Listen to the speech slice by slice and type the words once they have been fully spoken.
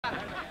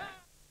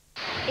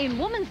In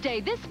Women's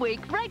Day this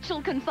week,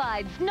 Rachel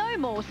confides no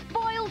more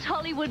spoiled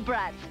Hollywood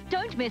brats.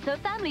 Don't miss her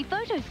family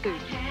photo scoop.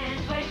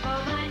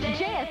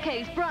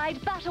 JFK's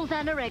bride battles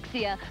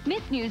anorexia.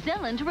 Miss New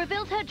Zealand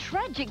reveals her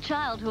tragic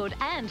childhood,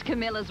 and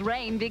Camilla's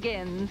reign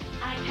begins.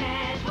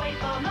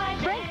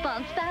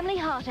 Breakbunt's family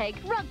heartache.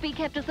 Rugby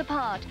kept us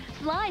apart.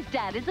 Sly's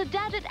dad is a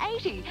dad at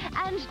 80,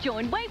 and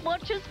join Weight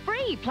Watchers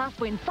free, plus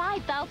win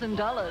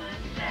 $5,000.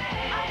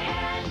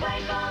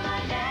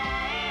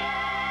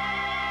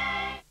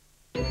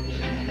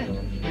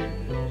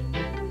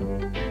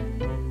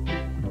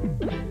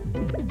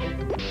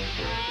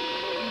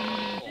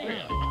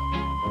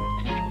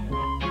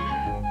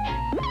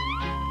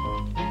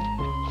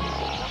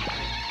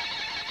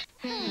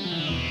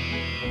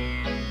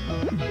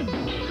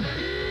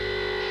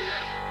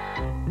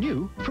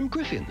 New from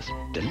Griffin's,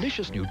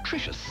 delicious,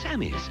 nutritious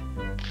Sammys.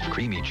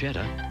 Creamy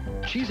cheddar,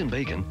 cheese and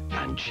bacon,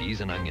 and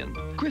cheese and onion.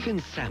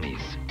 Griffin's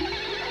Sammys.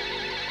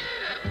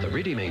 The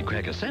ready-made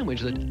cracker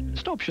sandwich that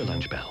stops your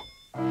lunch bell.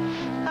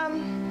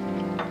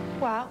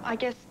 Well, I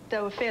guess they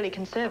were fairly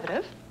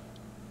conservative.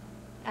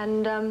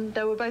 And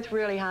they were both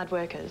really hard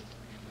workers.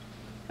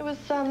 It was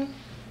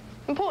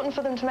important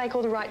for them to make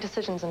all the right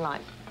decisions in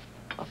life.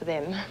 Well, for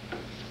them.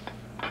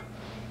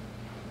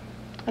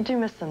 I do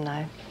miss them,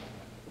 though.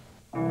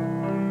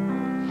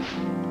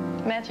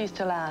 Matthew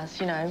still asks,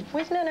 you know,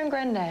 where's Nana and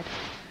Grandad?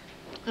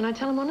 And I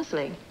tell him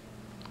honestly.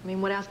 I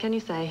mean, what else can you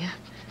say?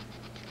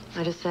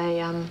 I just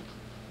say, I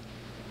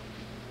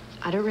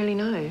don't really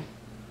know.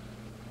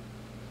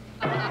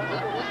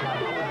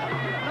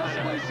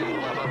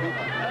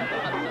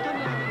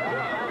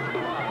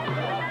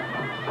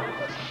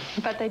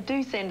 But they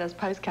do send us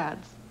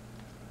postcards.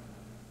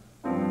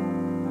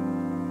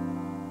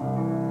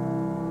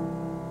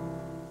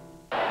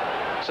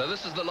 So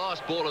this is the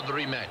last ball of the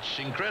rematch.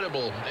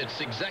 Incredible.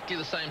 It's exactly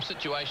the same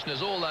situation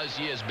as all those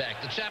years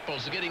back. The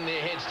Chappells are getting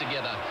their heads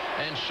together,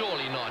 and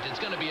surely not. It's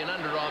going to be an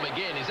underarm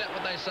again. Is that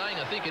what they're saying?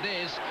 I think it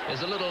is.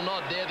 There's a little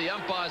nod there. The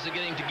umpires are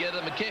getting together.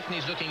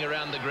 McKechnie's looking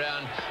around the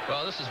ground.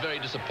 Well, this is very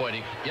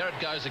disappointing. Here it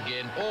goes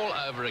again, all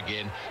over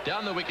again.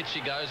 Down the wicket she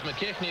goes.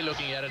 McKechnie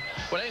looking at it.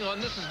 Well, hang on,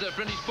 this is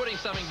different. He's putting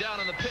something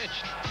down on the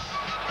pitch.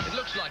 It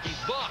looks like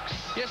he's boxed.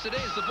 Yes, it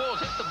is. The ball's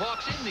hit the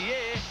box in the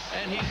air,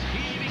 and he's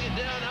heaving it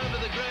down over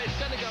the grade. It's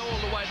going to go all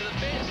the way to the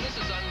fence. This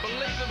is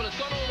unbelievable. It's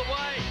gone all the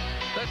way.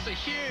 That's a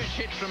huge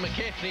hit from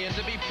McKechnie, and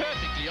to be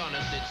perfectly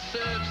honest, it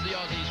serves the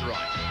Aussies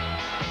right.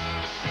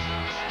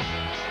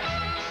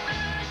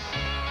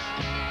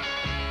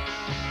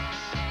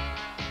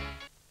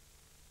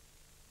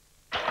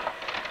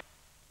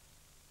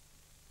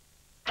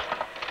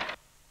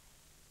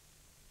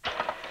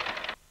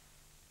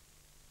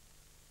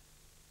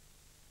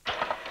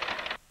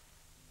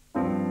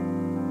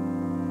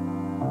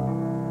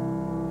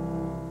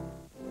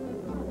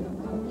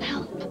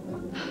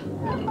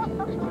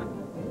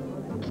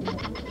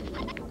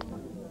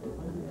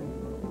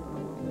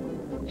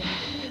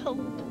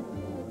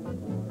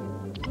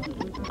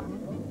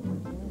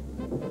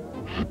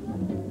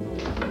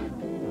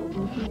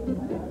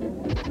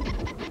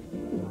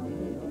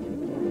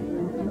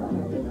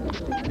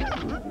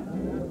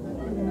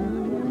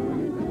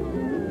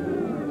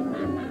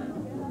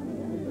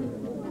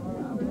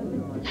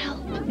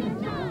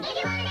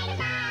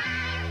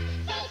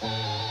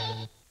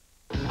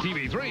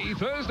 TV3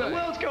 Thursday. The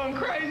world's gone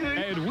crazy.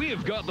 And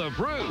we've got the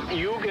proof.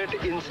 You get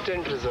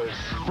instant results.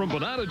 From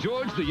Banana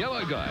George, the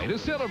yellow guy, to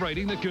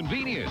celebrating the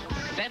convenience.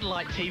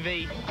 Satellite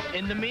TV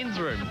in the men's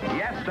room.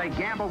 Yes, they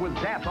gamble with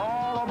death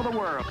all over the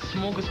world.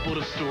 Smorgasbord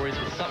of stories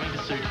with something to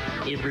suit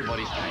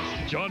everybody's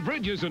taste. John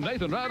Bridges and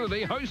Nathan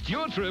Rarity host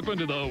your trip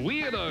into the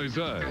weirdo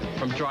zone.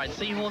 From dried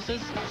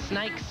seahorses,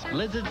 snakes,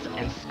 lizards,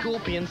 and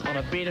scorpions on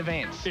a bed of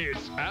ants.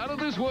 It's Out of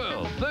This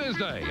World,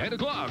 Thursday, 8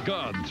 o'clock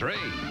on 3.